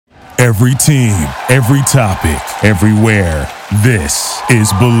Every team, every topic, everywhere. This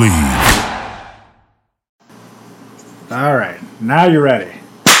is Believe. All right, now you're ready.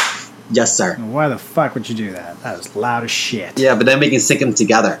 Yes, sir. Why the fuck would you do that? That was loud as shit. Yeah, but then we can sync them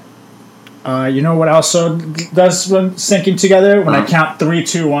together. You know what also does when syncing together? When I count 3,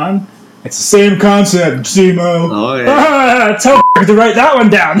 2, 1. It's the same concept, Zemo. Oh, yeah. Tell to write that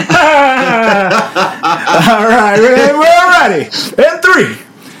one down. All right, we're ready. In 3,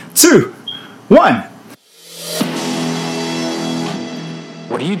 2, 1.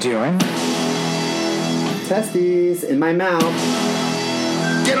 What are you doing? Testes in my mouth.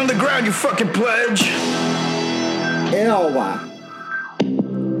 Get on the ground, you fucking pledge. Ew.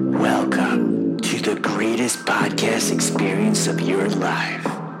 Welcome to the greatest podcast experience of your life.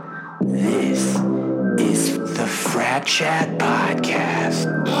 This is the FratChat Podcast.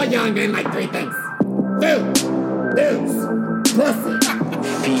 All young men like 3 things. Food, booze, pussy.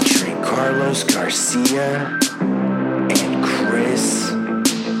 Featuring Carlos Garcia and Chris Moore.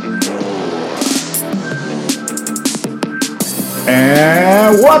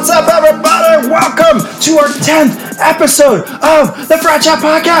 And what's up, everybody? Welcome to our 10th episode of the FratChat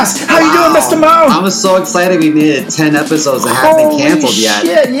Podcast. How you doing, Mr. Mo? I was so excited we made 10 episodes that haven't been canceled yet.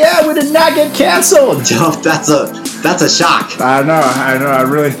 Shit, yeah, we did not get canceled. Yo, that's a shock. I know. I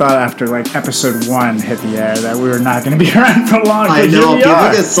really thought after like episode 1 hit the air that we were not going to be around for long. I know, people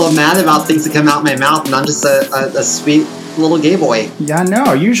get so mad about things that come out my mouth, and I'm just a sweet little gay boy. Yeah, I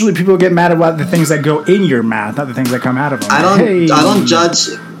know. Usually people get mad about the things that go in your mouth, not the things that come out of them. I don't judge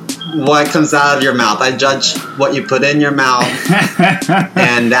what comes out of your mouth. I judge what you put in your mouth,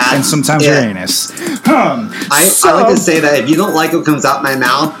 and sometimes your anus. I like to say that if you don't like what comes out my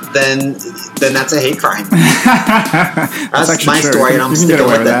mouth, then that's a hate crime. That's my story, and I'm sticking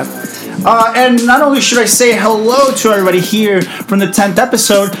with it. And not only should I say hello to everybody here from the 10th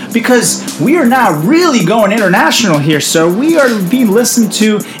episode, because we are now really going international here. So we are being listened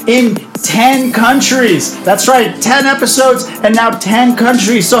to in 10 countries. That's right, 10 episodes and now 10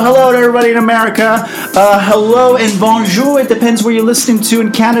 countries. So hello to everybody in America. Hello and bonjour. It depends where you're listening to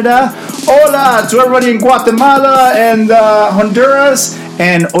in Canada. Hola to everybody in Guatemala and Honduras.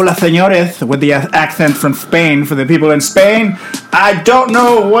 And hola, señores, with the accent from Spain for the people in Spain. I don't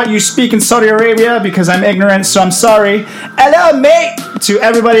know what you speak in Saudi Arabia because I'm ignorant, so I'm sorry. Hello, mate, to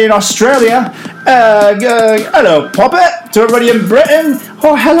everybody in Australia. Hello, Poppet, to everybody in Britain.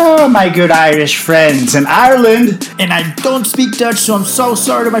 Oh, hello, my good Irish friends in Ireland. And I don't speak Dutch, so I'm so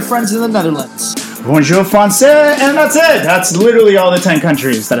sorry to my friends in the Netherlands. Bonjour, français, and that's it. That's literally all the 10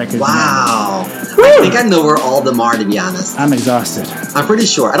 countries that I could Wow. name. I think I know where all of them are, to be honest. I'm exhausted. I'm pretty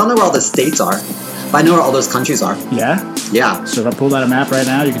sure. I don't know where all the states are, but I know where all those countries are. Yeah? Yeah. So if I pull out a map right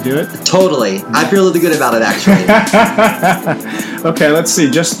now, you can do it? Totally. I feel really good about it, actually. Okay, let's see.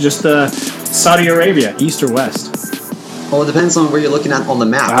 Just Saudi Arabia, east or west? Well, it depends on where you're looking at on the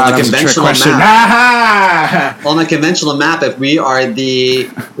map. On the conventional map. On the conventional map, if we are the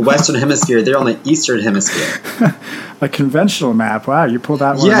Western Hemisphere, they're on the Eastern Hemisphere. A conventional map. Wow, you pulled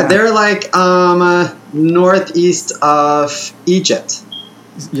that one. Yeah, out. they're like northeast of Egypt.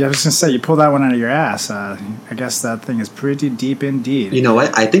 Yeah, I was gonna say you pulled that one out of your ass. I guess that thing is pretty deep indeed. You know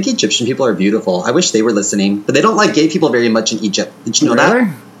what? I think Egyptian people are beautiful. I wish they were listening, but they don't like gay people very much in Egypt. Did you know that?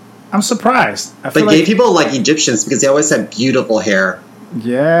 I'm surprised. But gay people like Egyptians because they always have beautiful hair.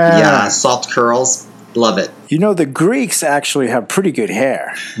 Yeah. Yeah, soft curls. Love it. You know, the Greeks actually have pretty good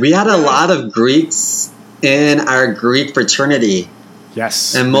hair. We had a lot of Greeks in our Greek fraternity.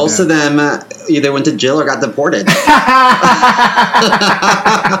 Yes. And most of them either went to jail or got deported. Or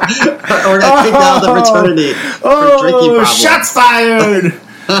got kicked out of the fraternity for drinking problems. Shots fired!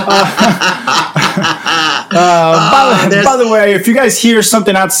 By the way, if you guys hear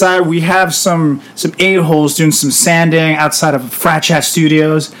something outside, we have some a-holes doing some sanding outside of FratChat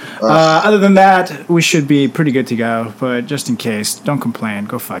Studios. Other than that, we should be pretty good to go. But just in case, don't complain.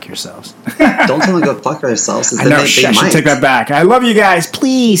 Go fuck yourselves. Don't tell them to go fuck themselves. I know, I should take that back. I love you guys.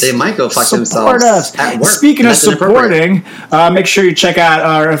 Please. They might go fuck support themselves us. at work. Speaking of supporting, make sure you check out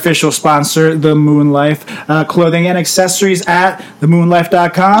our official sponsor, The Moon Life, clothing and accessories at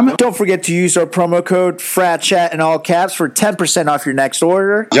themoonlife.com. Don't forget to use our promo code FratChat in all caps for 10% off your next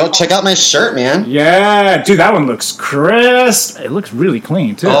order. Yo, check out my shirt, man. Yeah, dude, that one looks crisp. It looks really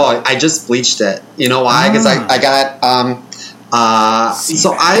clean, too. Oh, I just bleached it. You know why? Because I got...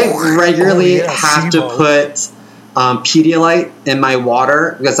 so I regularly have to put Pedialyte in my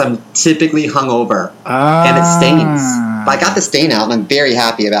water because I'm typically hungover. And it stains. But I got the stain out, and I'm very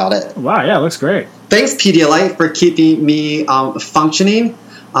happy about it. Wow, yeah, it looks great. Thanks, Pedialyte, for keeping me functioning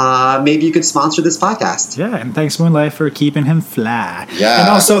maybe you could sponsor this podcast. Yeah, and thanks Moonlight for keeping him fly. Yeah. And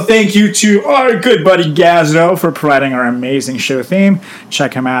also thank you to our good buddy Gazzo for providing our amazing show theme.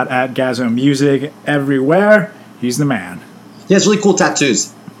 Check him out at Gazzo Music everywhere. He's the man. He has really cool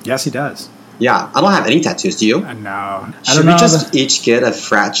tattoos. Yes, he does. Yeah, I don't have any tattoos. Do you? No. I Should don't we know just each get a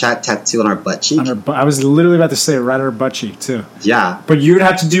Frat Chat tattoo on our butt cheek? I was literally about to say right on our butt cheek, too. Yeah. But you'd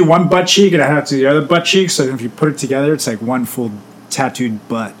have to do one butt cheek, and I'd have to do the other butt cheek, so if you put it together, it's like one full tattooed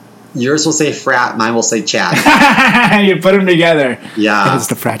butt. Yours will say frat, mine will say chat. You put them together. Yeah. It's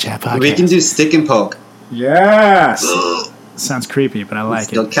the FratChat Podcast. We can do stick and poke. Yes. Sounds creepy, but I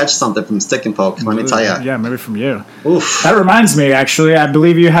like You'll it. catch something from stick and poke, let me tell you. Yeah, maybe from you. Oof. That reminds me, actually, I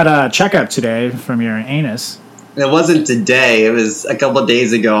believe you had a checkup today from your anus. It wasn't today. It was a couple of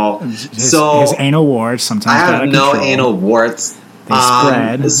days ago. His anal warts sometimes I get out have of no control. anal warts. They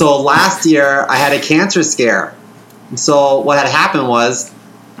spread. So last year, I had a cancer scare. So what had happened was,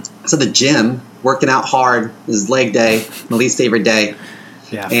 I was at the gym, working out hard. It was leg day, my least favorite day.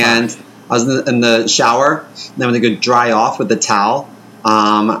 Yeah, And I was in the shower. Then when they go dry off with the towel,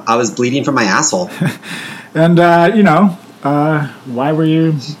 I was bleeding from my asshole. And, why were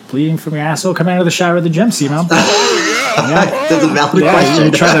you bleeding from your asshole coming out of the shower at the gym, Simo? That's a valid question.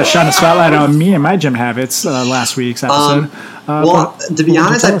 You tried to shine a spotlight on me and my gym habits last week's episode. Well, to be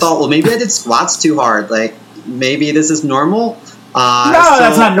honest, I thought, maybe I did squats too hard. Like, maybe this is normal. No,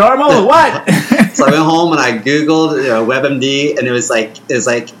 that's not normal. What? So I went home and I Googled WebMD, and it was like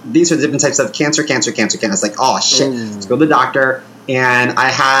these are different types of cancer. I was like, oh shit, let's go to the doctor. And I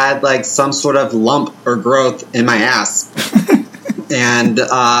had like some sort of lump or growth in my ass, and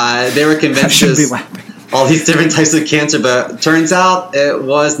they were convinced it was all these different types of cancer, but turns out it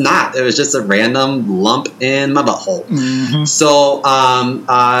was not. It was just a random lump in my butthole. Mm-hmm. So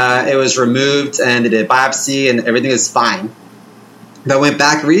it was removed, and they did a biopsy, and everything is fine. But I went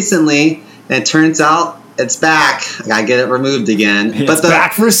back recently, and it turns out it's back. I gotta get it removed again. It's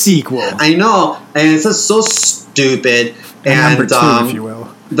back for a sequel. I know, and it's just so stupid. And number two, if you will.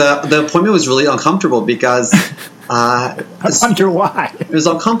 The appointment was really uncomfortable because I wonder why. It was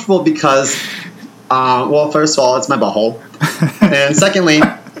uncomfortable because, well, first of all, it's my butthole, and secondly,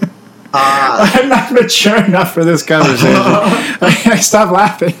 I'm not mature enough for this conversation. I stop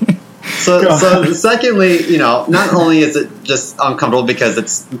laughing. So secondly, not only is it just uncomfortable because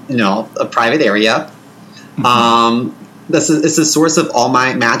it's, a private area, it's the source of all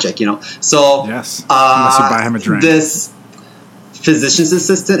my magic, So, yes, unless you buy him a drink. This physician's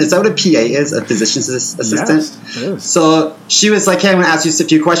assistant, is that what a PA is? A physician's assistant? Yes, it is. So she was like, hey, I'm going to ask you a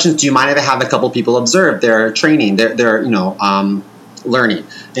few questions. Do you mind if I have a couple people observe? They're training. They're learning.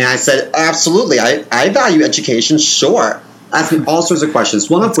 And I said, absolutely. I value education. Sure. Asked me all sorts of questions.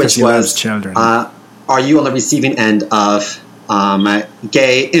 One of which was, children. are you on the receiving end of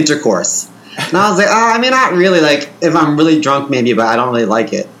gay intercourse? And I was like, not really. Like, if I'm really drunk, maybe, but I don't really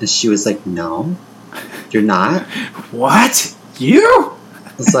like it. And she was like, no, you're not. What? You?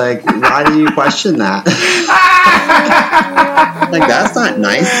 It's like, why do you question that? Like, that's not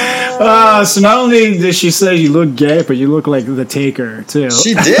nice. So not only did she say you look gay, but you look like the taker, too.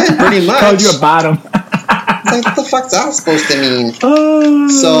 She did, pretty much. Called you a bottom. Like, what the fuck's that supposed to mean?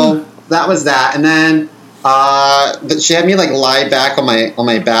 So that was that, and then she had me like lie back on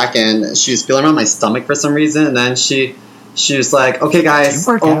my back, and she was feeling around my stomach for some reason, and then she was like, okay guys,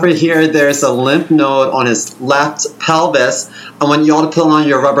 over here there's a lymph node on his left pelvis. I want you all to put on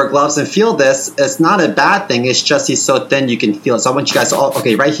your rubber gloves and feel this. It's not a bad thing, it's just he's so thin you can feel it. So I want you guys to all,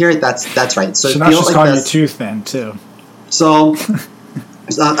 okay, right here, that's right. So now she's calling you too thin too. So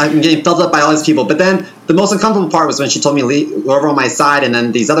I'm getting filled up by all these people. But then the most uncomfortable part was when she told me to go over on my side, and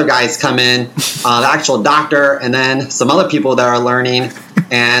then these other guys come in, the actual doctor, and then some other people that are learning,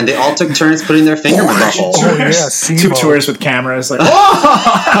 and they all took turns putting their finger in my butthole. Oh, yeah, Two tours with cameras. Like,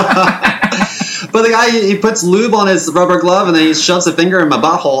 But the guy, he puts lube on his rubber glove, and then he shoves a finger in my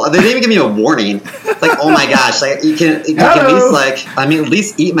butthole. They didn't even give me a warning. Like, oh my gosh, like you can at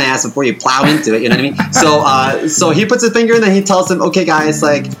least eat my ass before you plow into it. You know what I mean? So he puts a finger, and then he tells them, okay, guys,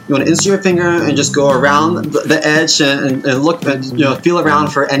 like you want to insert your finger and just go around the edge and look, feel around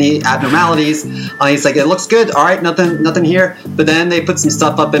for any abnormalities. He's like, it looks good. All right, nothing here. But then they put some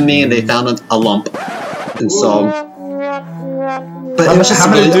stuff up in me, and they found a lump. And so, but it was just how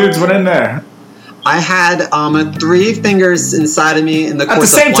many dudes went in there? I had 3 fingers inside of me in the course at the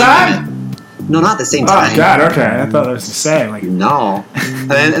same of 1 time? minute. No, not at the same time. Oh God, okay. I thought I was the same. Like, no. And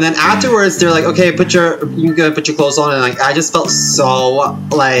then afterwards, they're like, okay, you can go put your clothes on, and like I just felt so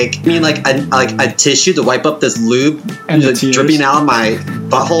like a tissue to wipe up this lube and dripping out of my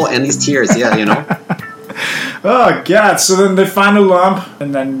butthole and these tears. Yeah, Oh, God. So then they find a lump,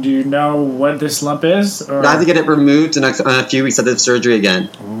 and then do you know what this lump is? Or? I have to get it removed in a few weeks after the surgery again.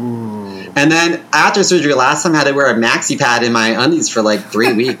 Ooh. And then after surgery, last time I had to wear a maxi pad in my undies for like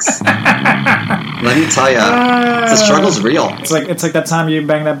 3 weeks. Let me tell you, the struggle's real. It's like that time you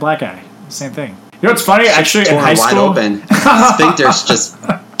banged that black guy. Same thing. You know what's funny? Actually, in high wide school, open. Sphincter just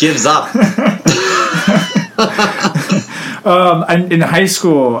gives up. And in high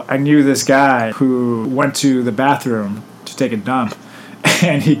school, I knew this guy who went to the bathroom to take a dump,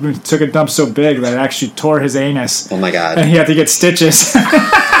 and he took a dump so big that it actually tore his anus. Oh my God! And he had to get stitches.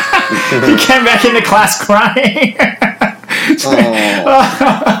 He came back into class crying.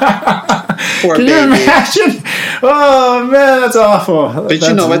 Poor Can baby. you imagine? Oh man, that's awful. But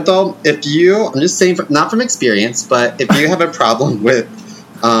you know what though? If you, I'm just saying, not from experience, but if you have a problem with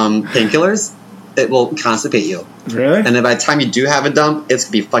painkillers, it will constipate you. Really? And then by the time you do have a dump, it's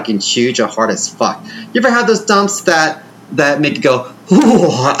gonna be fucking huge or hard as fuck. You ever had those dumps that make you go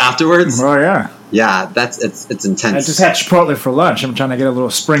ooh afterwards? Oh yeah. Yeah, it's intense. I just had Chipotle for lunch. I'm trying to get a little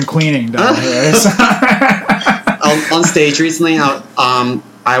spring cleaning done here. On stage recently, I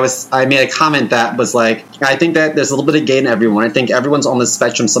made a comment that was like, I think that there's a little bit of gay in everyone. I think everyone's on the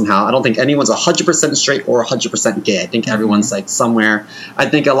spectrum somehow. I don't think anyone's 100% straight or 100% gay. I think everyone's like somewhere. I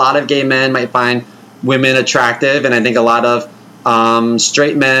think a lot of gay men might find women attractive, and I think a lot of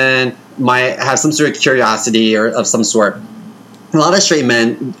straight men might have some sort of curiosity or of some sort. A lot of straight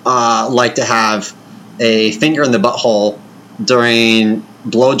men like to have a finger in the butthole during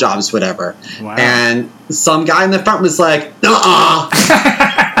blowjobs, whatever. Wow. And some guy in the front was like, nuh-uh.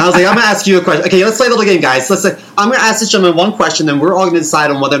 I was like, I'm going to ask you a question. Okay, let's play a little game, guys. I'm going to ask this gentleman one question, and we're all going to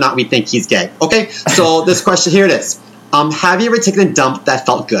decide on whether or not we think he's gay. Okay? So this question, here it is. Have you ever taken a dump that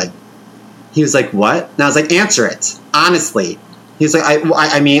felt good? He was like, what? And I was like, answer it. Honestly. He was like,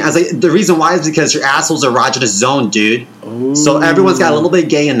 I mean, I was like, the reason why is because your asshole's erogenous zone, dude. Ooh. So everyone's got a little bit of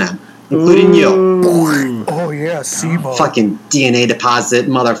gay in them, including you. Oh, yeah, SIBO. Fucking DNA deposit,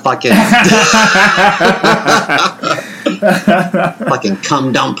 motherfucking. Fucking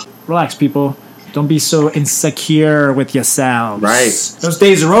cum dump. Relax, people. Don't be so insecure with yourselves. Right. Those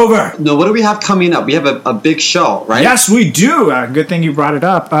days are over. No, what do we have coming up? We have a big show, right? Yes, we do. Good thing you brought it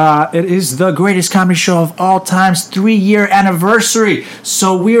up. It is the greatest comedy show of all time's 3-year anniversary.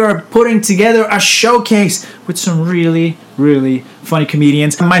 So we are putting together a showcase with some really, really funny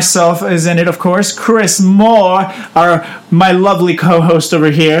comedians. Myself is in it, of course. Chris Moore, my lovely co-host over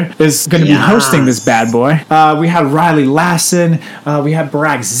here, is going to be hosting this bad boy. We have Riley Lassen. We have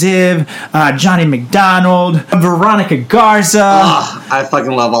Barack Ziv, Johnny McDonald, Veronica Garza. I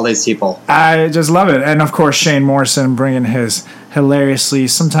fucking love all these people. I just love it. And, of course, Shane Morrison bringing his hilariously,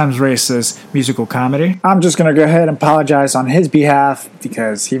 sometimes racist, musical comedy. I'm just going to go ahead and apologize on his behalf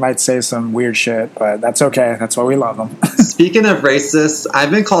because he might say some weird shit, but that's okay. That's why we love him. Speaking of racist,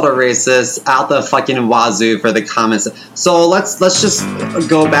 I've been called a racist out the fucking wazoo for the comments. So let's just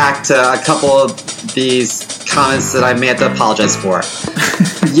go back to a couple of these comments that I may have to apologize for.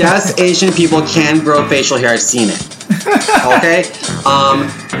 Yes, Asian people can grow facial hair. I've seen it. Okay?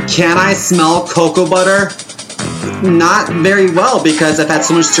 Can I smell cocoa butter? Not very well, because I've had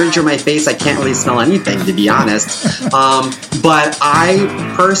so much surgery on my face I can't really smell anything, to be honest. But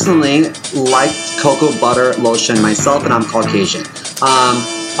I personally like cocoa butter lotion myself, and I'm Caucasian.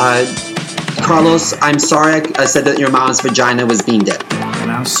 Carlos, I'm sorry I said that your mom's vagina was bean dipped. And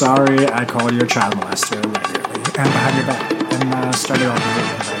I'm sorry I called you a child molester regularly and behind your back and started off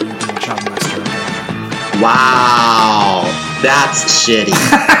about you being a child molester. Wow, that's shitty.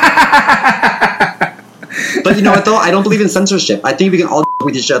 But you know what though? I don't believe in censorship. I think we can all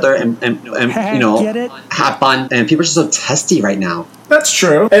with each other and you know, have fun. And people are just so testy right now. That's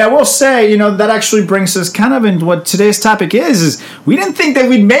true. And I will say, you know, that actually brings us kind of in what today's topic is we didn't think that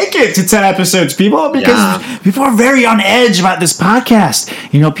we'd make it to 10 episodes, people, because people are very on edge about this podcast.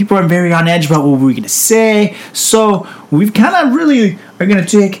 You know, people are very on edge about what we're going to say. So we've kind of really are going to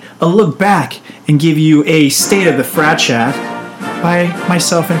take a look back and give you a state of the Frat Chat by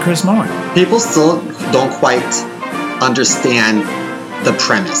myself and Chris Moore. People still don't quite understand the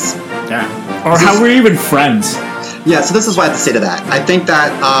premise. Yeah. Or how we're even friends. Yeah, so this is what I have to say to that. I think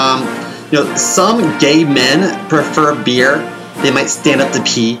that, you know, some gay men prefer beer. They might stand up to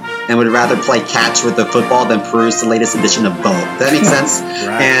pee and would rather play catch with the football than peruse the latest edition of Vogue. Does that make sense?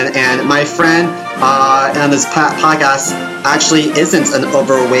 Right. And my friend on this podcast actually isn't an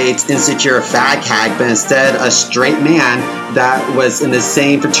overweight, insecure fag hag, but instead a straight man that was in the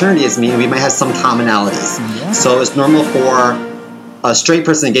same fraternity as me, and we might have some commonalities. Yeah. So it's normal for a straight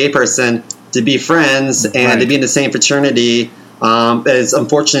person and a gay person to be friends and to be in the same fraternity It's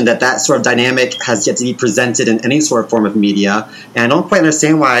unfortunate that sort of dynamic has yet to be presented in any sort of form of media, and I don't quite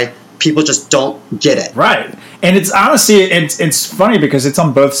understand why people just don't get it. Right. And it's honestly, it's funny because it's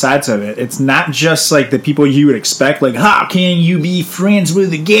on both sides of it. It's not just like the people you would expect, like, how can you be friends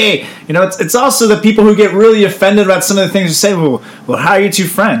with a gay? You know, it's also the people who get really offended about some of the things you say. Well, how are you two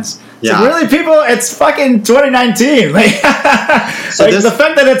friends? Yeah. So really, people, it's fucking 2019. Like, so like the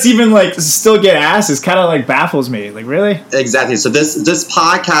fact that it's even like still get asked is kind of like baffles me. Like, really? Exactly. So this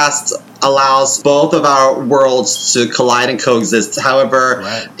podcast allows both of our worlds to collide and coexist. However,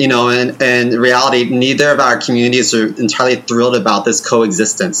 you know, in reality, neither of our communities are entirely thrilled about this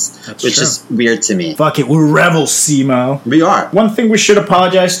coexistence, which is weird to me. Fuck it, we're rebels, Simo. We are. One thing we should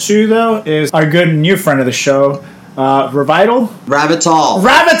apologize to, though, is our good new friend of the show, Ravital?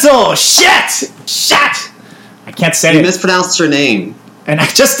 Ravital! Shit! I can't say it. You mispronounced her name. And I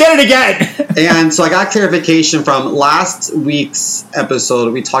just did it again! And so I got clarification from last week's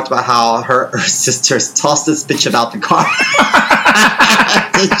episode. We talked about how her sisters tossed this bitch about the car.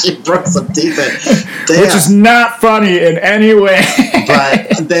 She broke some teeth in. Which is not funny in any way.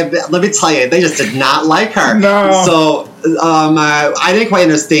 But let me tell you, they just did not like her. No. So I didn't quite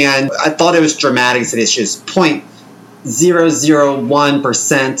understand. I thought it was dramatic. So she was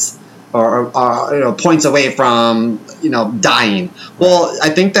 0.001% or points away from dying. Well, I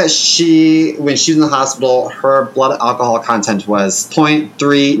think that when she was in the hospital, her blood alcohol content was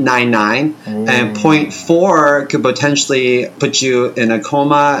 0.399, and 0.4 could potentially put you in a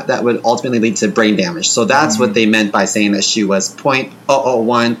coma that would ultimately lead to brain damage. So that's what they meant by saying that she was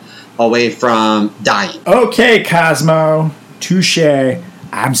 0.001 away from dying. Okay, Cosmo. Touche.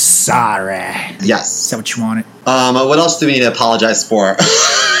 I'm sorry. Yes. Is that what you wanted? What else do we need to apologize for?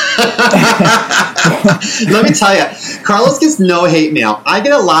 Let me tell you, Carlos gets no hate mail. I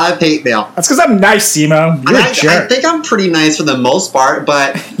get a lot of hate mail. That's because I'm nice, Simo. You're a jerk. I think I'm pretty nice for the most part,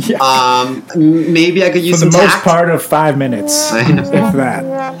 but maybe I could use some tact. For the most tact. part of 5 minutes. I know. If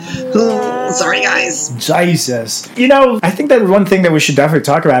that. Sorry, guys. Jesus. I think that one thing that we should definitely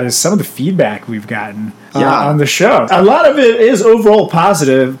talk about is some of the feedback we've gotten on the show. A lot of it is overall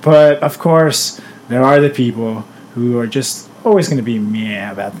positive, but of course, there are the people who are just always going to be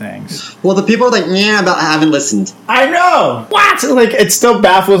meh about things. Well, the people are like meh about haven't listened. I know. What? Like, it still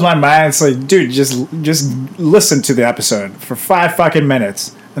baffles my mind. It's like, dude, just listen to the episode for 5 fucking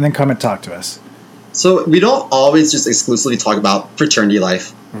minutes and then come and talk to us. So we don't always just exclusively talk about fraternity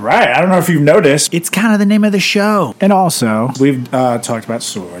life. Right. I don't know if you've noticed. It's kind of the name of the show. And also, we've talked about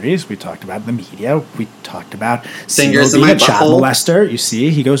sororities. We talked about the media. We talked about fingers being in my a child molester. You see,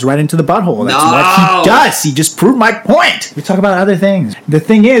 he goes right into the butthole. That's what he does. He just proved my point. We talk about other things. The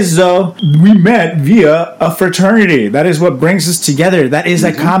thing is, though, we met via a fraternity. That is what brings us together. That is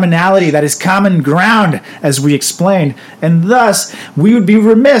a commonality. That is common ground, as we explained. And thus, we would be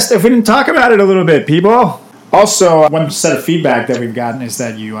remiss if we didn't talk about it a little bit, people. Also, one set of feedback that we've gotten is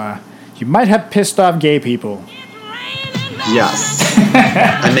that you might have pissed off gay people. Yes,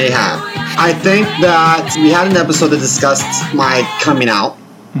 I may have. I think that we had an episode that discussed my coming out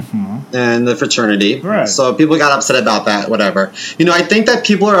and the fraternity. Right. So people got upset about that, whatever. I think that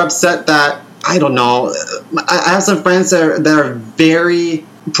people are upset that, I don't know, I have some friends that are very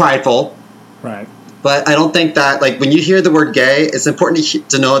prideful. Right. But I don't think that, like, when you hear the word gay, it's important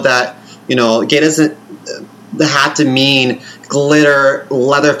to know that, gay doesn't have to mean glitter,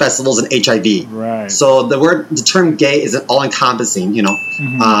 leather festivals, and HIV. Right. So the term gay isn't all encompassing. You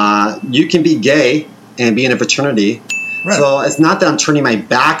can be gay and be in a fraternity. Right. So it's not that I'm turning my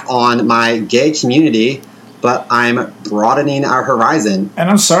back on my gay community, but I'm broadening our horizon. And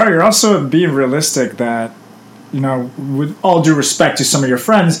I'm sorry, you're also being realistic that, with all due respect to some of your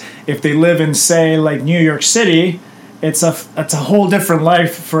friends, if they live in, say, like New York City, it's a whole different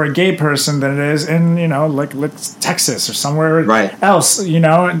life for a gay person than it is in, like Texas or somewhere else,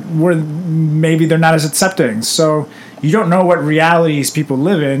 where maybe they're not as accepting. So you don't know what realities people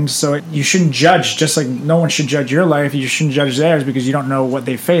live in, so you shouldn't judge, just like no one should judge your life. You shouldn't judge theirs because you don't know what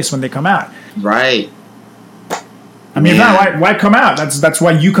they face when they come out. Right. I mean, why come out? That's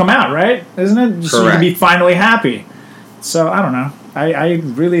why you come out, right? Isn't it? So you can be finally happy. So I don't know. I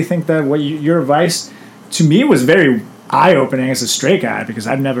really think that your advice to me was very eye-opening as a straight guy because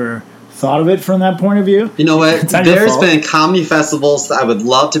I've never thought of it from that point of view. You know what? There's been comedy festivals that I would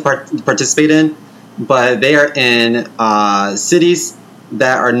love to participate in, but they are in cities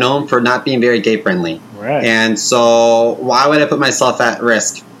that are known for not being very gay-friendly. Right. And so why would I put myself at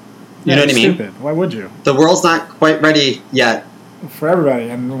risk? You know what I mean? Stupid. Why would you? The world's not quite ready yet. For everybody.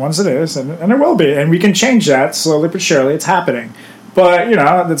 And once it is, and it will be, and we can change that slowly but surely. It's happening. But,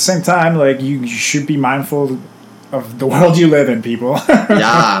 at the same time, like, you should be mindful of the world you live in, people.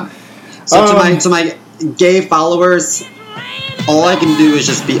 Yeah. So to my gay followers, all I can do is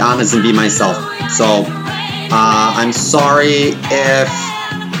just be honest and be myself. So I'm sorry if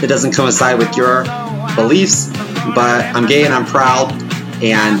it doesn't coincide with your beliefs, but I'm gay and I'm proud,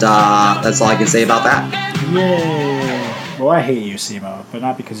 and that's all I can say about that. Yay. Well, I hate you, Simo, but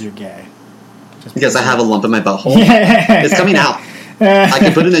not because you're gay. Just because I have a lump in my butthole. It's coming out. I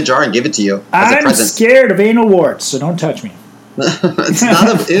can put it in a jar and give it to you as a present. I'm scared of anal warts, so don't touch me. It's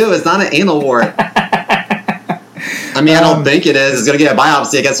not an anal wart. I mean, I don't think it is. It's going to get a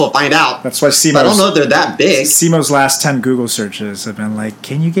biopsy. I guess we'll find out. That's why Simo's... I don't know if they're that big. Simo's last 10 Google searches have been like,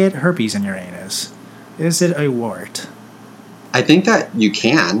 can you get herpes in your anus? Is it a wart? I think that you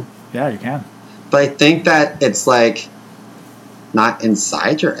can. Yeah, you can. But I think that it's like not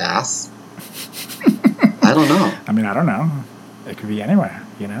inside your ass. I don't know. I mean, I don't know. It could be anywhere,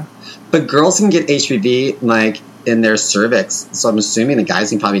 you know? But girls can get HPV like in their cervix. So I'm assuming the guys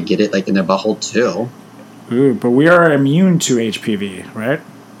can probably get it like in their butthole too. Ooh, but we are immune to HPV, right?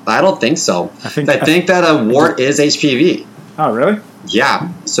 I don't think so. I think that a wart is HPV. Oh, really?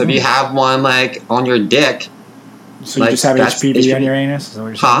 Yeah. So if you have one like on your dick, so you just have HPV on your anus? Is that what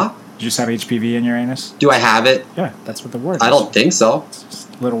you're saying? Huh? You just have HPV in your anus? Do I have it? Yeah, that's what the wart is. I don't think so. It's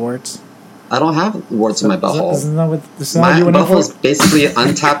just little warts. I don't have warts in my butthole. My butthole is basically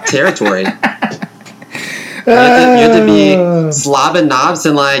untapped territory. You have to be slobbing knobs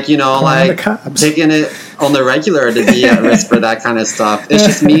and taking it on the regular to be at risk for that kind of stuff. It's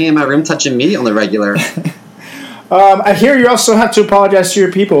just me in my room touching me on the regular. I hear you also have to apologize to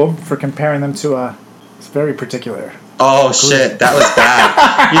your people for comparing them to it's very particular. Oh shit, that was bad.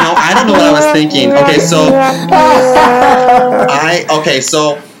 I don't know what I was thinking.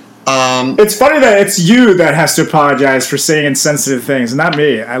 It's funny that it's you that has to apologize for saying insensitive things, not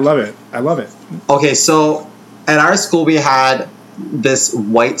me. I love it. Okay, so at our school we had this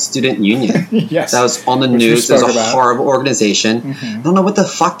white student union. Yes. That was on the news. It was a horrible organization. Mm-hmm. I don't know what the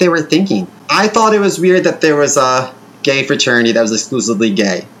fuck they were thinking. I thought it was weird that there was a gay fraternity that was exclusively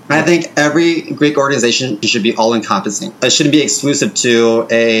gay. I think every Greek organization should be all-encompassing. It shouldn't be exclusive to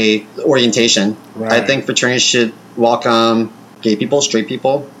a orientation. Right. I think fraternities should welcome gay people, straight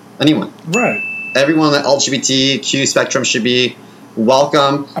people, anyone. Right. Everyone on the LGBTQ spectrum should be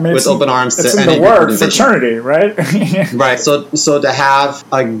welcome with open arms to any organization. Fraternity, right? Right. So to have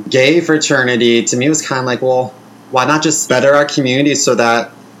a gay fraternity, to me, was kind of like, well, why not just better our community so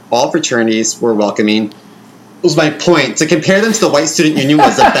that all fraternities were welcoming? Was my point. To compare them to the white student union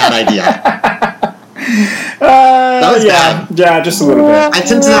was a bad idea. That was bad. Yeah, just a little bit. I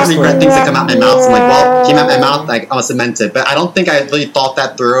tend to not regret things that come out my mouth. I'm like, well, it came out my mouth, like I must have meant it. But I don't think I really thought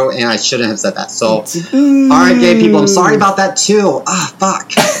that through, and I shouldn't have said that. So, all right, gay people, I'm sorry about that too. Ah, fuck.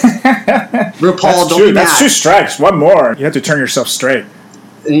 RuPaul, don't be mad. That's 2 strikes. One more. You have to turn yourself straight.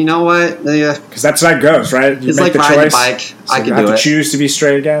 You know what? Yeah. Because that's how it goes, right? You it's make like the riding choice. a bike. So I can do it. You have to choose to be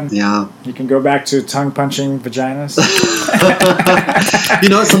straight again. Yeah. You can go back to tongue-punching vaginas.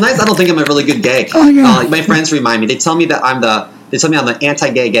 Sometimes I don't think I'm a really good gay. Oh, yeah. Like my friends remind me. They tell me that I'm the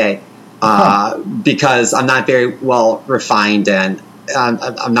anti-gay gay because I'm not very well refined and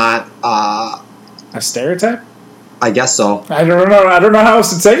I'm not a stereotype. I guess so. I don't know how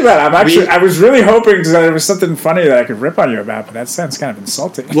else to take that. I was really hoping that there was something funny that I could rip on you about, but that sounds kind of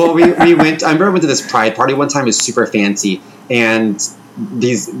insulting. Well, I remember we went to this pride party one time. It was super fancy, and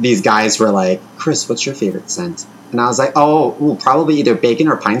these guys were like, "Chris, what's your favorite scent?" And I was like, "Oh, probably either bacon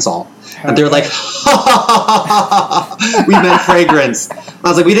or Pine Sol." And they were like, "We meant fragrance." I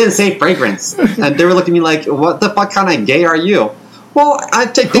was like, "We didn't say fragrance." And they were looking at me like, "What the fuck kind of gay are you?" Well, I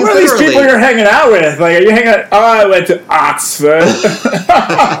take things literally. Who are these people you're hanging out with? Like, are you hanging out? Oh, I went to Oxford.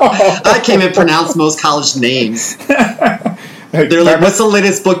 I can't even pronounce most college names. They're like, what's the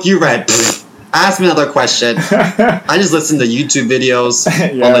latest book you read? Ask me another question. I just listen to YouTube videos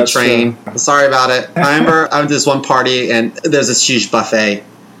on the train. True. Sorry about it. I remember I went to this one party, and there's this huge buffet,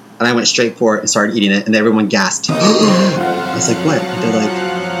 and I went straight for it and started eating it, and everyone gasped. I was like, what? They're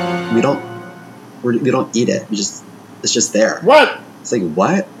like, we don't eat it. It's just there. What? It's like,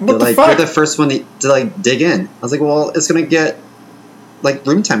 what? They're like, you're the first one to dig in. I was like, well, it's going to get like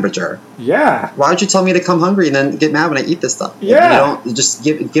room temperature. Yeah. Why would you tell me to come hungry and then get mad when I eat this stuff? Yeah. You just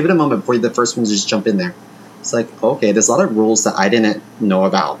give it a moment before you're the first one to just jump in there. It's like, okay, there's a lot of rules that I didn't know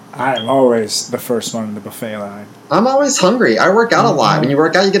about. I'm always the first one in the buffet line. I'm always hungry. I work out a lot. When you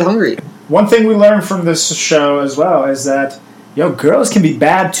work out, you get hungry. One thing we learned from this show as well is that girls can be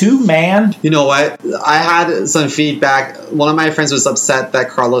bad too, man. You know what? I had some feedback. One of my friends was upset that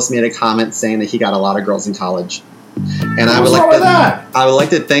Carlos made a comment saying that he got a lot of girls in college. And I would like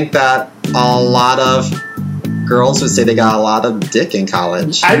to think that a lot of girls who say they got a lot of dick in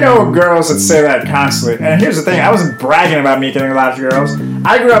college. I know girls that say that constantly. And here's the thing, I wasn't bragging about me getting a lot of girls.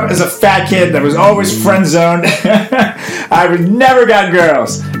 I grew up as a fat kid that was always friend zoned. I never got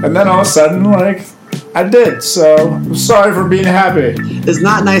girls. And then all of a sudden, like, I did. So I'm sorry for being happy. It's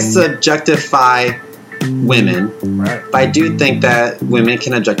not nice to objectify women, right? But I do think that women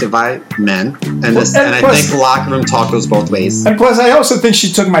can objectify men, and I plus, think locker room talk goes both ways. And plus, I also think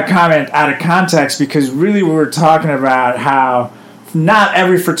she took my comment out of context because really we were talking about how not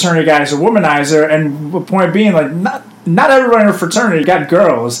every fraternity guy is a womanizer, and the point being, like, not everyone in a fraternity got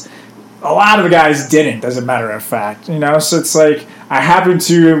girls. A lot of the guys didn't, as a matter of fact, you know. So it's like I happen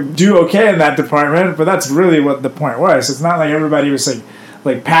to do okay in that department, but that's really what the point was. It's not like everybody was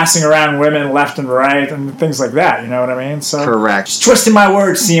like passing around women left and right and things like that, you know what I mean? So correct. Just twisting my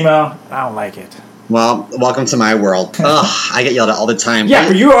words, Simo. I don't like it. Well, welcome to my world. Ugh, I get yelled at all the time. Yeah,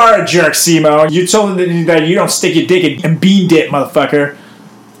 but you are a jerk, Simo. You told them that you don't stick your dick in bean dip, motherfucker.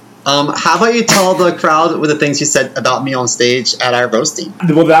 How about you tell the crowd what the things you said about me on stage at our roasting?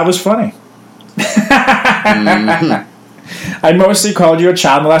 Well, that was funny. Mm-hmm. I mostly called you a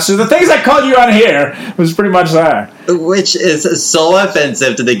child molester. The things I called you on here was pretty much that. Which is so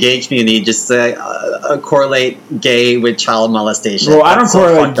offensive to the gay community, just to correlate gay with child molestation. Well, I don't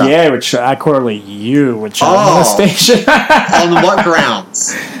correlate gay with I correlate you with child molestation. On what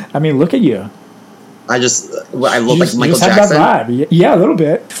grounds? I mean, look at you. I look like Michael Jackson. Have that vibe. Yeah, a little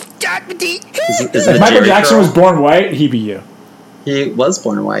bit. If Michael Jackson was born white, he'd be you. He was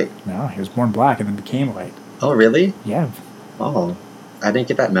born white. No, he was born black and then became white. Oh, really? Yeah. Oh, I didn't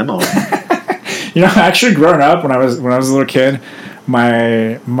get that memo. You know, actually, growing up, when I was a little kid,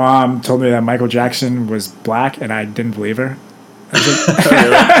 my mom told me that Michael Jackson was black, and I didn't believe her. I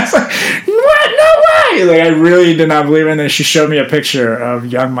was like, what? No way! Like, I really did not believe it. And then she showed me a picture of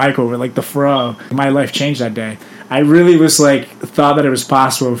young Michael with, like, the fro. My life changed that day. I really was like, thought that it was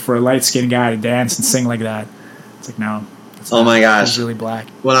possible for a light-skinned guy to dance and sing like that. It's like, no. Oh my gosh. He's really black.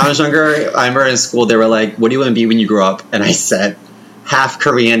 When I was younger, I remember in school, they were like, what do you want to be when you grow up? And I said, half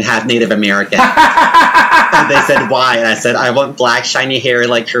Korean, half Native American. And they said, why? And I said, I want black, shiny hair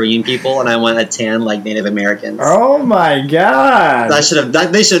like Korean people, and I want a tan like Native Americans. Oh my god. They should have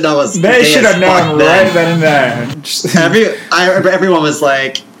known. They should have known right then and there. I remember everyone was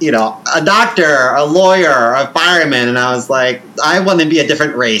like, you know, a doctor, a lawyer, a fireman, and I was like, I want to be a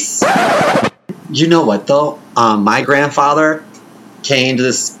different race. You know what, though? My grandfather came to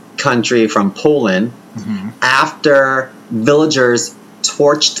this country from Poland after villagers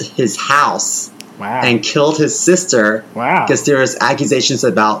torched his house and killed his sister because there was accusations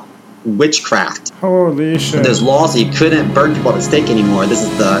about witchcraft. Holy shit. And there's laws that you couldn't burn people at the stake anymore. This is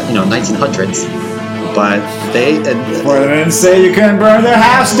the 1900s. But they didn't say you couldn't burn their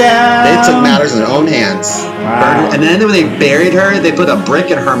house down. They took matters in their own hands. Wow. And then when they buried her, they put a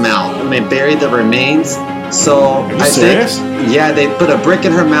brick in her mouth and they buried the remains. So Are you serious? Yeah, they put a brick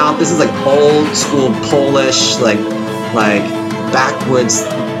in her mouth. This is like old school Polish, like backwoods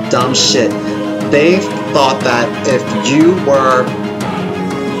dumb shit. They thought that if you were,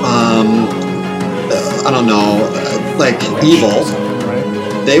 I don't know, like evil.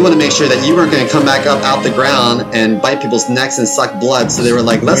 They want to make sure that you weren't going to come back up out the ground and bite people's necks and suck blood. So they were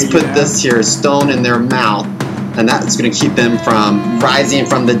like, let's put this here stone in their mouth. And that's going to keep them from rising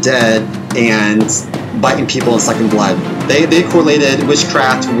from the dead and biting people and sucking blood. They correlated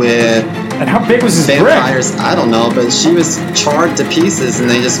witchcraft with... And how big was this vampires. brick? I don't know, but she was charred to pieces and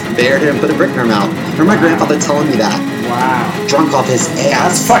they just buried her and put a brick in her mouth. I remember my grandfather telling me that. Wow. Drunk off his ass.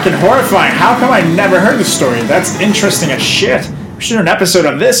 That's fucking horrifying. How come I never heard the story? That's interesting as shit. We should do an episode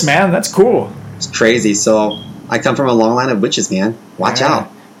on this, man. That's cool. It's crazy. So I come from a long line of witches, man. Watch out.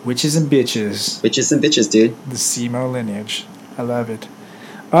 Witches and bitches. Witches and bitches, dude. The Simo lineage. I love it.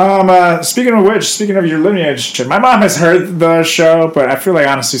 Speaking of your lineage, my mom has heard the show, but I feel like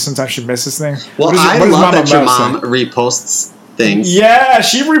honestly sometimes she misses things. Well, I love that your mom reposts things. Yeah,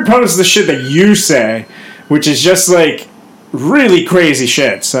 she reposts the shit that you say, which is just like really crazy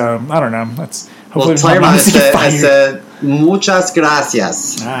shit. So I don't know. That's hopefully tell your mom I said muchas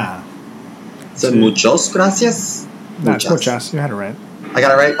gracias. So muchos gracias. Muchas. You had it right. I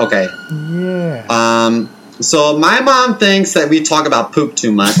got it right? Okay. Yeah. So my mom thinks that we talk about poop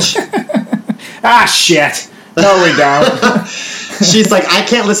too much. Shit. No, we don't. She's like, I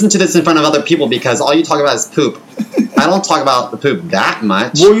can't listen to this in front of other people because all you talk about is poop. I don't talk about the poop that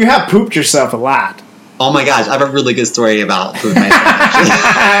much. Well, you have pooped yourself a lot. Oh my gosh, I have a really good story about poop myself.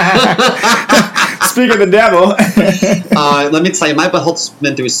 Speak of the devil. Let me tell you, my butthole's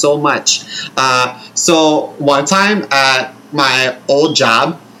been through so much. So one time at my old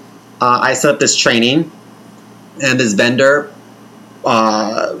job, I set up this training and this vendor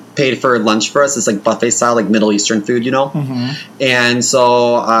paid for lunch for us. It's like buffet style, like Middle Eastern food, you know. Mm-hmm. And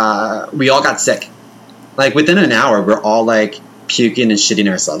so we all got sick. Like within an hour, we're all like puking and shitting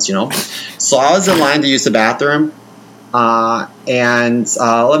ourselves, you know. So I was in line to use the bathroom, and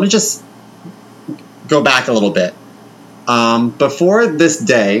let me just go back a little bit. Before this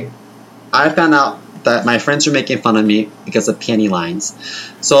day, I found out that my friends were making fun of me because of panty lines.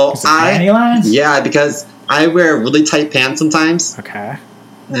 So panty lines? Yeah, because I wear really tight pants sometimes. Okay.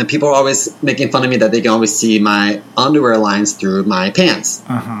 And people are always making fun of me that they can always see my underwear lines through my pants.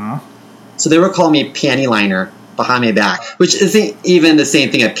 Uh-huh. So they were calling me panty liner behind my back, which isn't even the same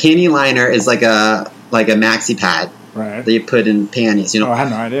thing. A panty liner is like a maxi pad that you put in panties, you know. Oh, I had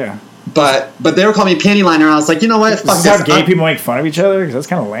no idea. But they were calling me panty liner, and I was like, you know what? Fuck this. this. Is how gay people make fun of each other? Because that's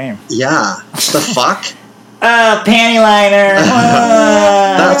kind of lame. Yeah. The fuck? Panty liner.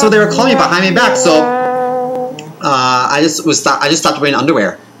 That's what they were calling me behind my back. So I just stopped wearing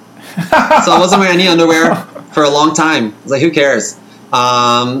underwear. So I wasn't wearing any underwear for a long time. I was like, who cares?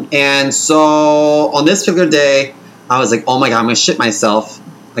 And so on this particular day, I was like, oh my God, I'm going to shit myself.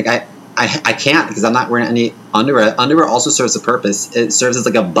 Like I can't because I'm not wearing any underwear. Underwear also serves a purpose. It serves as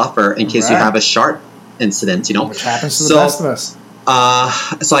like a buffer in case you have a sharp incident, you know. Which happens to the best of us.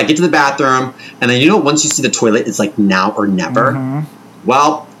 So I get to the bathroom, and then, you know, once you see the toilet, it's like now or never. Mm-hmm.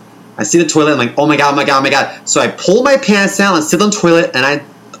 Well, I see the toilet, I'm like, oh my God, oh my God, oh my God. So I pull my pants down and sit on the toilet, and I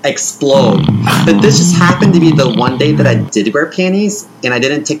explode. But this just happened to be the one day that I did wear panties, and I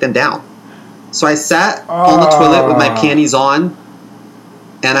didn't take them down. So I sat on the toilet with my panties on,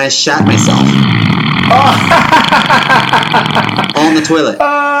 and I shat myself. On the toilet.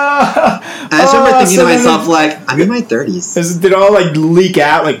 And I just remember thinking to myself, like, I'm in my 30s. Did it all, like, leak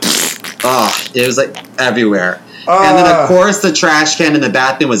out? Like, it was, like, everywhere. And then, of course, the trash can in the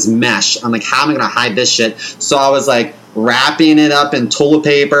bathroom was mesh. I'm like, how am I going to hide this shit? So I was, like, wrapping it up in toilet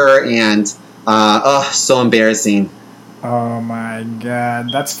paper, and, so embarrassing. Oh, my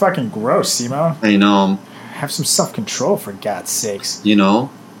God. That's fucking gross, Simo. I know. Have some self-control, for God's sakes. You know?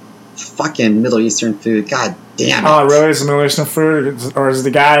 Fucking Middle Eastern food. God damn it. Oh, really? Is it Middle Eastern food? Or is it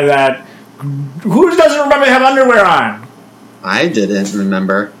the guy that... Who doesn't remember to have underwear on? I didn't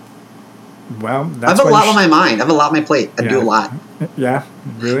remember. Well, I have a lot on my mind. I have a lot on my plate. I do a lot. Yeah?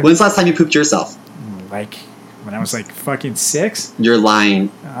 Really? When's the last time you pooped yourself? Like, when I was, like, fucking 6? You're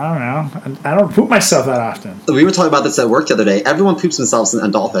lying. I don't know. I don't poop myself that often. We were talking about this at work the other day. Everyone poops themselves in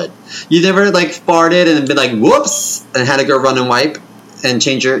adulthood. You never, like, farted and been like, whoops, and had to go run and wipe and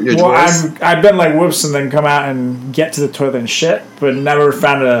change your drawers? Well, I've been like, whoops, and then come out and get to the toilet and shit, but never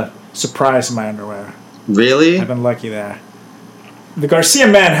found a surprise in my underwear. Really? I've been lucky there. The Garcia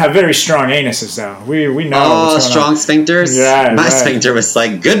men have very strong anuses, though. We know. Oh, strong sphincters? Yeah. My sphincter was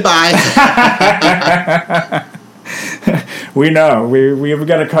like, goodbye. We know. We've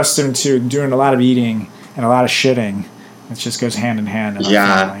got accustomed to doing a lot of eating and a lot of shitting. It just goes hand in hand in our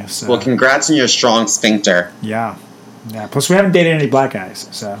family. So. Well, congrats on your strong sphincter. Yeah. Yeah. Plus, we haven't dated any black guys,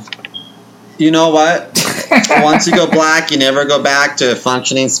 so. You know what? Once you go black, you never go back to a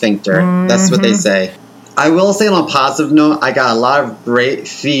functioning sphincter. Mm-hmm. That's what they say. I will say on a positive note, I got a lot of great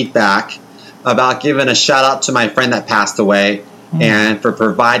feedback about giving a shout out to my friend that passed away and for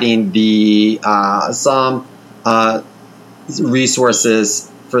providing the some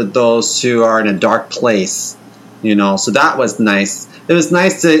resources for those who are in a dark place. You know, so that was nice. It was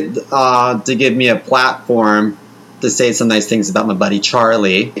nice to give me a platform to say some nice things about my buddy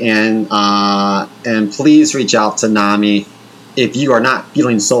Charlie, and please reach out to Nami if you are not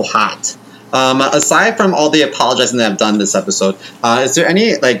feeling so hot. Aside from all the apologizing that I've done this episode, is there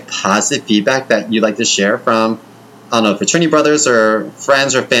any like positive feedback that you'd like to share from, I don't know, fraternity brothers or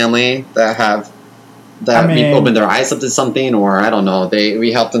friends or family that we opened their eyes up to something, or I don't know,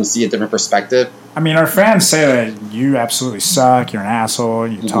 we helped them see a different perspective? I mean, our fans say that you absolutely suck, you're an asshole,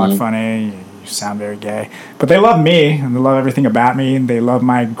 you talk funny, you sound very gay. But they love me, and they love everything about me, and they love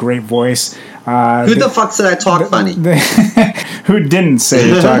my great voice. Who the fuck said I talk funny? Who didn't say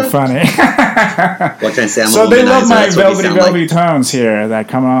you talk funny? What can I say? So they love my velvety tones here that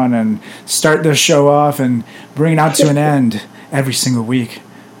come on and start their show off and bring it out to an end every single week.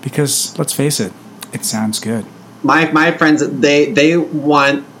 Because, let's face it, it sounds good. My friends, they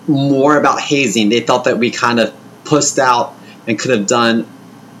want more about hazing. They felt that we kind of pussed out and could have done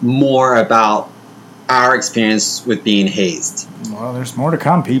more about our experience with being hazed. Well, there's more to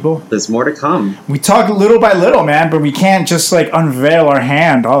come, people. There's more to come. We talk little by little, man, but we can't just like unveil our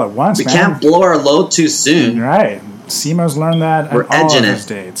hand all at once, We can't blow our load too soon. Right. Simo's learned that We're on all edging of his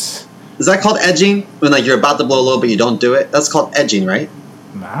it. dates. Is that called edging? When like you're about to blow a load but you don't do it? That's called edging, right?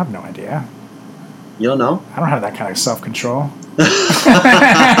 I have no idea. You don't know? I don't have that kind of self-control. It's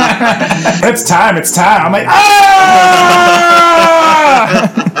time. I'm like, ah!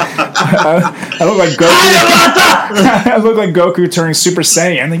 I look like Goku. I look like Goku turning Super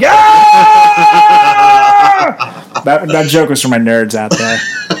Saiyan. I'm like, ah! That joke was for my nerds out there.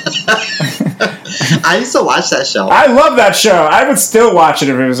 I used to watch that show. I love that show. I would still watch it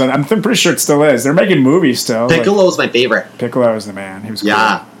if it was on. I'm pretty sure it still is. They're making movies still. Piccolo was my favorite. Piccolo was the man. He was cool.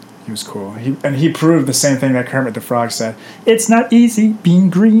 Yeah. He was cool. He proved the same thing that Kermit the Frog said. It's not easy being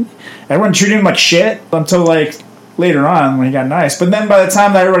green. Everyone treated him like shit until like later on when he got nice. But then by the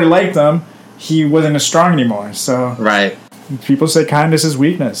time that everybody liked him, he wasn't as strong anymore. So right. People say kindness is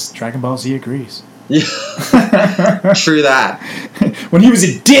weakness. Dragon Ball Z agrees. Yeah. True that. When he was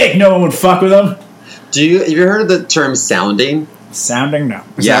a dick, no one would fuck with him. Have you heard of the term sounding? Sounding? No.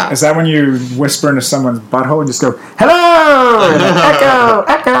 Is that when you whisper into someone's butthole and just go, hello!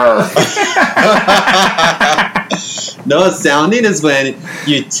 Echo! No, sounding is when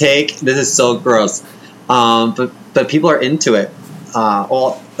you take, this is so gross, but people are into it.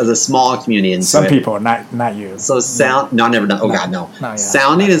 All as a small community into Some it. people, not you. So sound, no, I've never done, oh god, no. Yeah.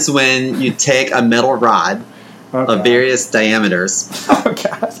 Sounding is when you take a metal rod of various diameters. Oh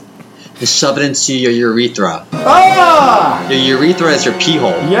god. And shove it into your urethra. Oh! Your urethra is your pee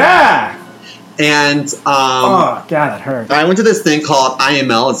hole. Yeah! And oh god, that hurt. I went to this thing called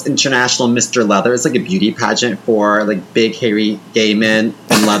IML. It's International Mr. Leather. It's like a beauty pageant for like big hairy gay men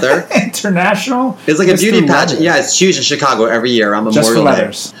in leather. International? It's like a beauty pageant. Yeah, it's huge in Chicago every year on Memorial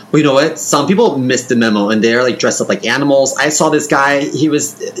Day. Well, you know what? Some people missed the memo and they're like dressed up like animals. I saw this guy. It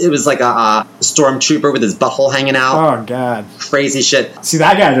was like a stormtrooper with his butthole hanging out. Oh god, crazy shit. See,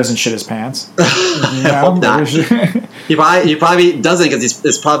 that guy doesn't shit his pants. I hope not. He probably doesn't because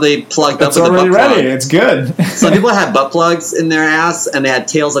it's probably plugged up with a butt plug. Ready. It's good. Some people had butt plugs in their ass and they had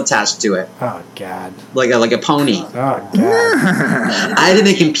tails attached to it. Oh god, like a pony. Oh god. I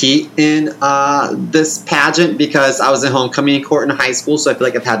didn't compete in this pageant because I was in homecoming court in high school, so I feel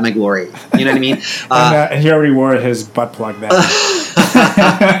like I've had my glory. You know what I mean? And he already wore his butt plug then.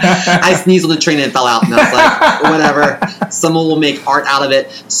 I sneezed on the train and it fell out, and I was like, whatever. Someone will make art out of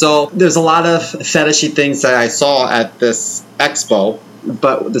it. So there's a lot of fetishy things that I saw at this expo.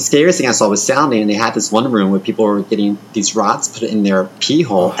 But the scariest thing I saw was sounding, and they had this one room where people were getting these rods put in their pee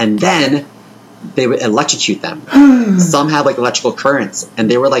hole, and then they would electrocute them. Some had like electrical currents, and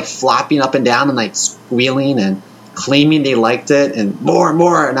they were like flopping up and down and like squealing and claiming they liked it, and more and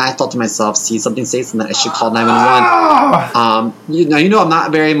more. And I thought to myself, see something, say something, I should call 911. You know, I'm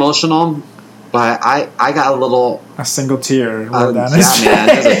not very emotional, but I got a single tear down his face. Man,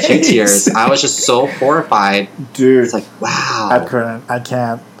 there's a few tears. I was just so horrified, dude. It's like, wow.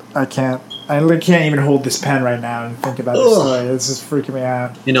 I can't even hold this pen right now and think about this story. It's just freaking me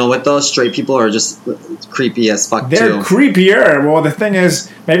out. You know what, though? Straight people are just creepy as fuck, they're creepier. Well, the thing is,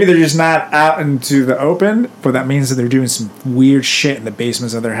 maybe they're just not out into the open, but that means that they're doing some weird shit in the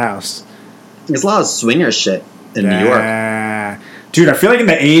basements of their house. There's a lot of swinger shit in New York. Dude, I feel like in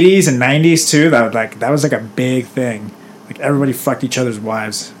the 80s and 90s, too, that was like a big thing. Like, everybody fucked each other's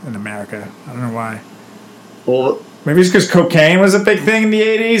wives in America. I don't know why. Well, maybe it's because cocaine was a big thing in the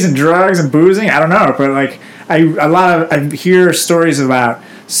 80s and drugs and boozing. I don't know. But, like, I hear stories about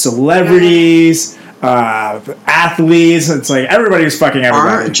celebrities, athletes. It's like everybody was fucking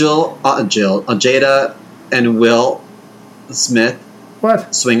everybody. Aren't Jada and Will Smith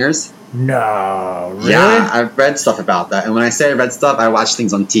swingers? No, really? Yeah, I've read stuff about that. And when I say I read stuff, I watch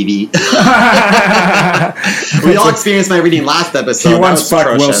things on TV. We all experienced my reading last episode. He once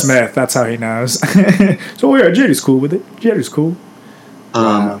fucked Will Smith. That's how he knows. So, yeah, Jada's cool with it. Jada's cool.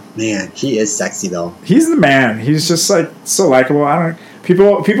 Man, he is sexy, though. He's the man. He's just, like, so likable.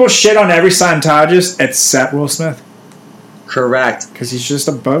 People shit on every Scientologist except Will Smith. Correct. Because he's just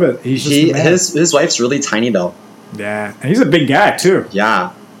above it. He's just the man. His wife's really tiny, though. Yeah. And he's a big guy, too.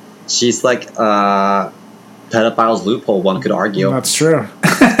 Yeah. She's like pedophile's loophole, one could argue. That's true.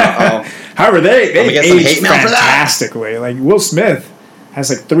 However, they age fantastically. Like, Will Smith has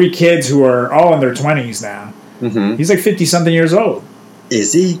like 3 kids who are all in their 20s now. Mm-hmm. He's like 50-something years old.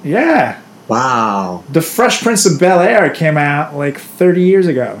 Is he? Yeah. Wow. The Fresh Prince of Bel-Air came out like 30 years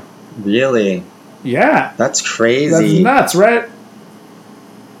ago. Really? Yeah. That's crazy. That's nuts, right?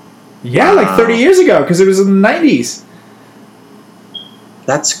 Yeah, like 30 years ago, because it was in the 90s.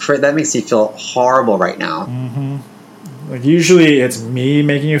 That makes you feel horrible right now. Mm-hmm. Like, usually it's me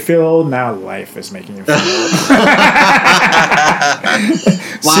making you feel old. Now life is making you feel old.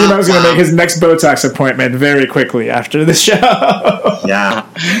 Simo's going to make his next Botox appointment very quickly after the show. Yeah.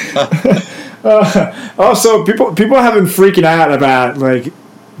 Also, people have been freaking out about like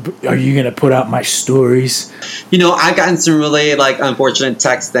Are you going to put out my stories? You know, I've gotten some really like unfortunate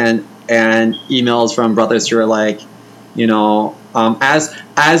texts and emails from brothers who are like, you know,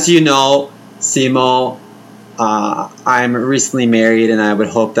 as you know, Simo, I'm recently married, and I would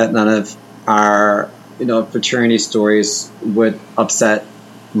hope that none of our, you know, fraternity stories would upset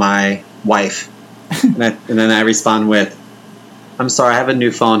my wife. And then I respond with, I'm sorry, I have a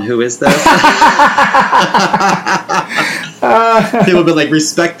new phone. Who is this? People be like,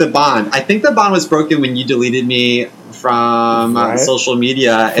 respect the bond. I think the bond was broken when you deleted me from social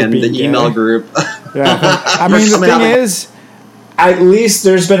media and the email group. Yeah, I mean, the thing is, at least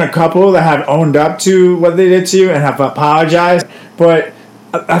there's been a couple that have owned up to what they did to you and have apologized. But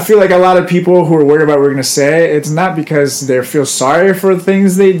I feel like a lot of people who are worried about what we're going to say, it's not because they feel sorry for the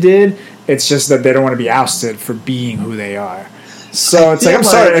things they did. It's just that they don't want to be ousted for being who they are. So it's like, I'm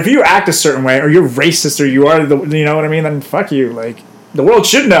sorry, if you act a certain way or you're racist or you are, you know what I mean, then fuck you. Like, the world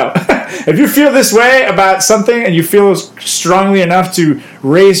should know. If you feel this way about something and you feel strongly enough to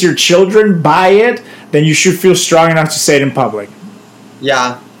raise your children by it, then you should feel strong enough to say it in public.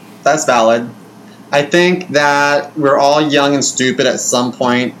 Yeah, that's valid. I think that we're all young and stupid at some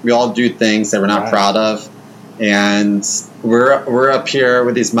point. We all do things that we're not proud of. And we're up here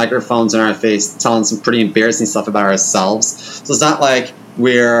with these microphones in our face telling some pretty embarrassing stuff about ourselves. So it's not like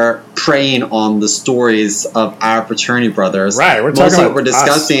we're preying on the stories of our fraternity brothers. Right. Mostly what we're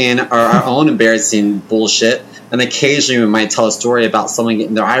discussing are our own embarrassing bullshit. And occasionally we might tell a story about someone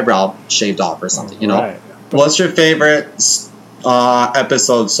getting their eyebrow shaved off or something. You know, what's your favorite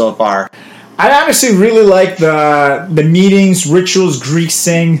episode so far? I honestly really like the meetings, rituals, Greek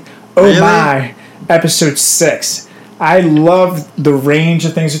sing. Oh really? My, episode 6. I love the range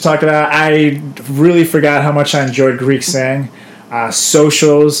of things we talked about. I really forgot how much I enjoyed Greek sing,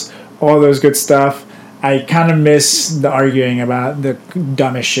 socials, all those good stuff. I kind of miss the arguing about the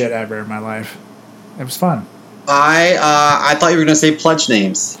dumbest shit ever in my life. It was fun. I thought you were going to say pledge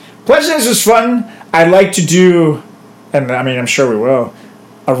names. Pledge names was fun. I'd like to do, and I mean, I'm sure we will,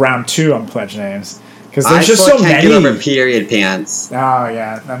 a round 2 on pledge names. Because there's just so many. I can't get over period pants. Oh,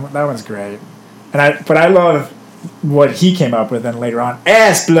 yeah. That one's great. But I love what he came up with then later on.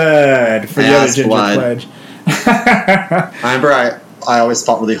 Ass blood for the other ginger pledge. I remember I always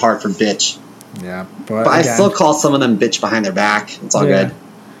fought really hard for bitch. Yeah. But I still call some of them bitch behind their back. It's all good.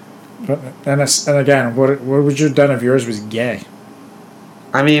 But, and again, what would you have done if yours was gay?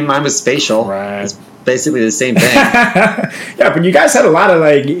 I mean, mine was facial. Right. It's basically the same thing. Yeah, but you guys had a lot of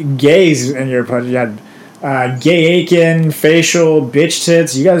like gays in your pledge. You had gay Aiken, facial, bitch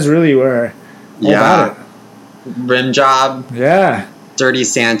tits. You guys really were about it. Rim job. Yeah. Dirty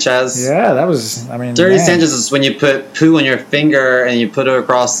Sanchez. Yeah, that was, I mean. Dirty Sanchez is when you put poo on your finger and you put it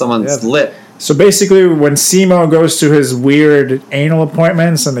across someone's lip. So basically, when Simo goes to his weird anal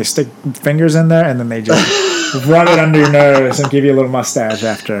appointments and they stick fingers in there and then they just run it under your nose and give you a little mustache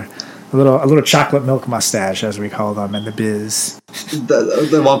after. A little chocolate milk mustache, as we call them in the biz.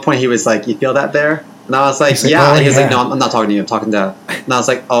 The one point he was like, "You feel that there?" And I was like, "Yeah." And he was like, "No, I'm not talking to you. I'm talking to." And I was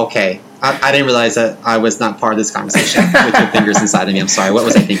like, "Okay." I didn't realize that I was not part of this conversation with your fingers inside of me. I'm sorry. What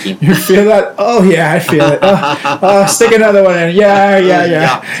was I thinking? You feel that? Oh, yeah, I feel it. Oh, stick another one in.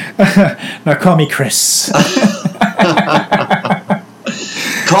 Yeah. Now call me Chris.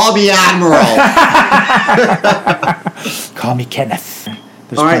 Call me Admiral. Call me Kenneth.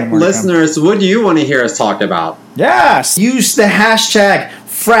 All right, listeners, what do you want to hear us talk about? Yes. Use the hashtag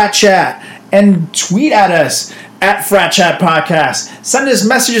FratChat and tweet at us at FratChat Podcast. Send us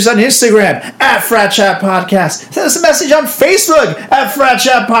messages on Instagram at FratChat Podcast. Send us a message on Facebook at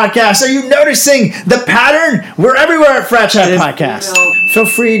FratChat Podcast. Are you noticing the pattern? We're everywhere at FratChat Podcast. Feel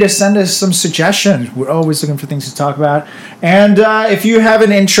free to send us some suggestions. We're always looking for things to talk about. And if you have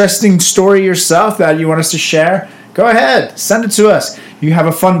an interesting story yourself that you want us to share, go ahead. Send it to us. You have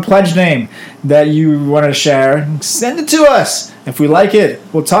a fun pledge name that you want to share, send it to us. If we like it,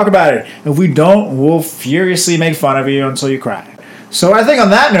 we'll talk about it. If we don't, we'll furiously make fun of you until you cry. So I think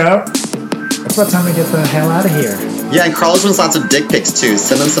on that note, it's about time to get the hell out of here. Yeah, and Carlos wants lots of dick pics too.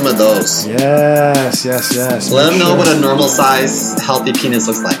 Send him some of those. Yes. Let him know what a normal size, healthy penis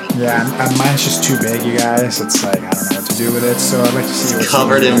looks like. Yeah, and mine's just too big, you guys. It's like, I don't know what to do with it, so I'd like to see it's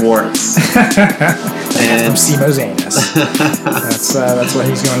covered in warts. And from Simo's anus. That's why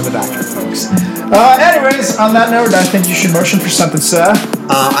he's going to the doctor, folks. Anyways, on that note, I think you should motion for something, sir.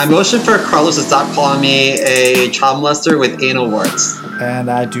 I motion for Carlos to stop calling me a child molester with anal warts.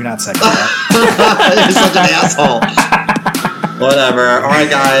 And I do not second that. You're such an asshole. Whatever. All right,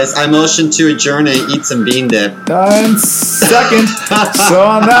 guys. I motion to adjourn and eat some bean dip. And second. So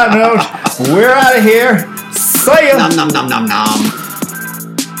on that note, we're out of here. See ya. Nom nom nom nom nom.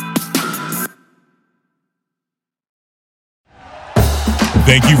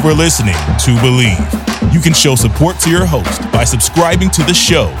 Thank you for listening to Believe. You can show support to your host by subscribing to the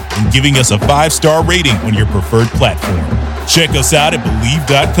show and giving us a 5-star rating on your preferred platform. Check us out at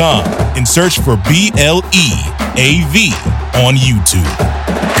Believe.com and search for BLEAV on YouTube.